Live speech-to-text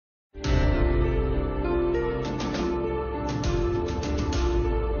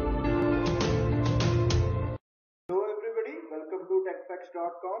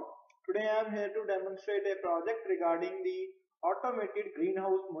technologyfacts.com. Today I am here to demonstrate a project regarding the automated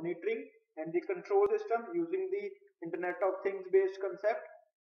greenhouse monitoring and the control system using the Internet of Things based concept.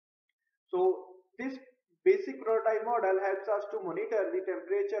 So this basic prototype model helps us to monitor the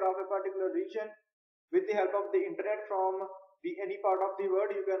temperature of a particular region with the help of the internet from any part of the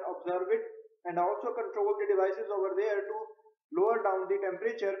world. You can observe it and also control the devices over there to lower down the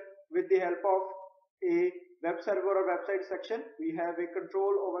temperature with the help of a web server or website section. We have a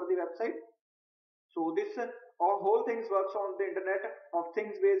control over the website. So this whole things works on the Internet of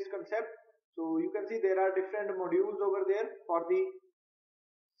Things based concept. So you can see there are different modules over there for the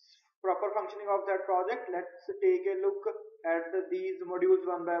proper functioning of that project. Let's take a look at these modules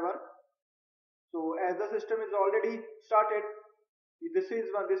one by one. So as the system is already started, this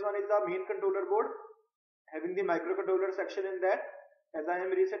one is the main controller board having the microcontroller section in that. As I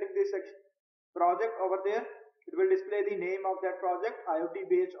am resetting this project over there, it will display the name of that project, IoT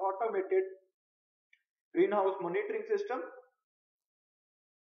based automated greenhouse monitoring system.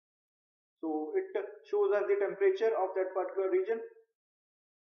 So it shows us the temperature of that particular region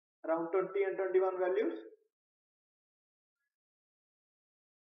around 20 and 21 values.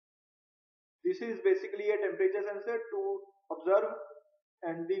 This is basically a temperature sensor to observe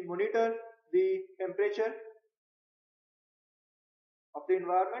and monitor the temperature of the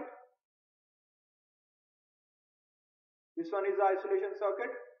environment. This one is the isolation circuit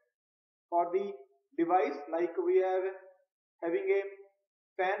for the device, like we have having a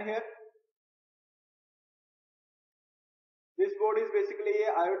fan here. This board is basically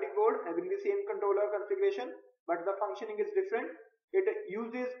a IoT board having the same controller configuration, but the functioning is different. It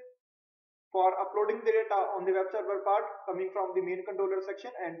uses for uploading the data on the web server part coming from the main controller section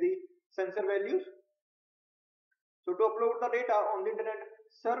and the sensor values. So to upload the data on the internet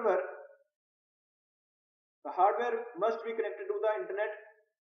server, the hardware must be connected to the internet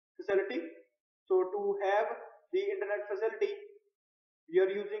facility. So to have the internet facility, we are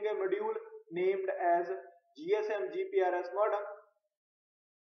using a module named as GPRS modem.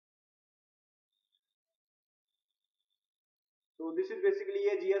 So this is basically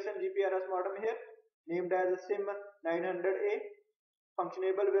a GPRS modem here named as SIM 900A,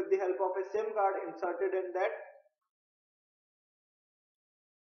 functionable with the help of a SIM card inserted in that.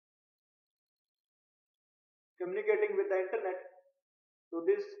 Communicating with the internet. So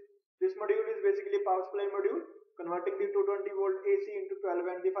this module is basically power supply module converting the 220 volt AC into 12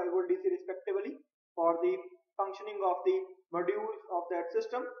 and the 5 volt DC respectively for the functioning of the modules of that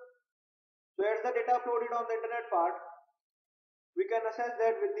system. So as the data uploaded on the internet part, we can access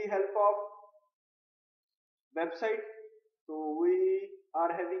that with the help of website. So we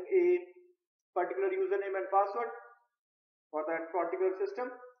are having a particular username and password for that particular system.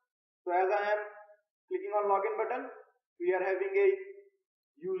 So as I am clicking on login button, we are having a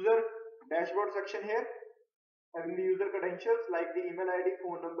user dashboard section here having the user credentials like the email ID,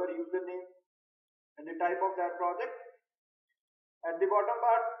 phone number, username and the type of that project. At the bottom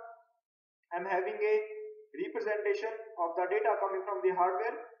part, I am having a representation of the data coming from the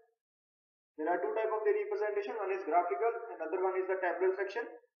hardware. There are two types of the representation. One is graphical, another one is the tabular section,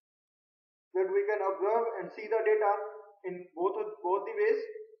 that we can observe and see the data in both the ways.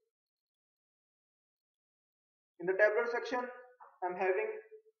 In the tabular section, I am having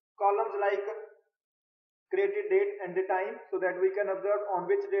columns like created date and the time, so that we can observe on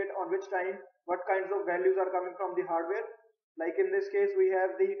which date, on which time, what kinds of values are coming from the hardware. Like in this case, we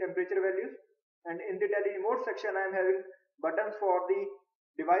have the temperature values. And in the Teleremote section, I am having buttons for the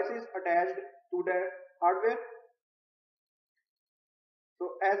devices attached to the hardware.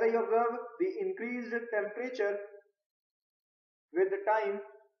 So as I observe the increased temperature with the time,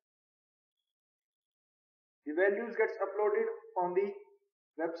 the values gets uploaded on the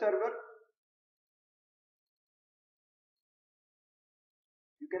web server.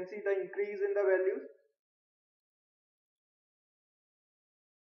 You can see the increase in the values.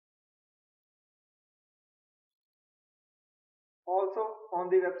 Also on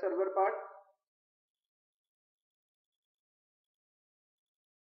the web server part.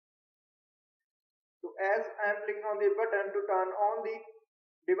 So as I am clicking on the button to turn on the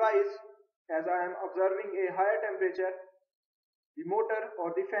device, as I am observing a higher temperature, the motor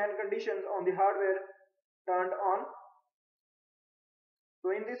or the fan conditions on the hardware turned on.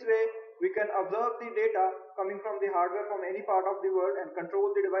 So in this way, we can observe the data coming from the hardware from any part of the world and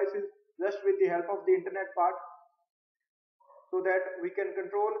control the devices just with the help of the internet part, so that we can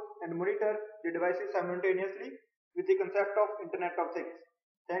control and monitor the devices simultaneously with the concept of Internet of Things.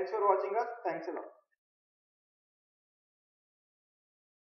 Thanks for watching us. Thanks a lot.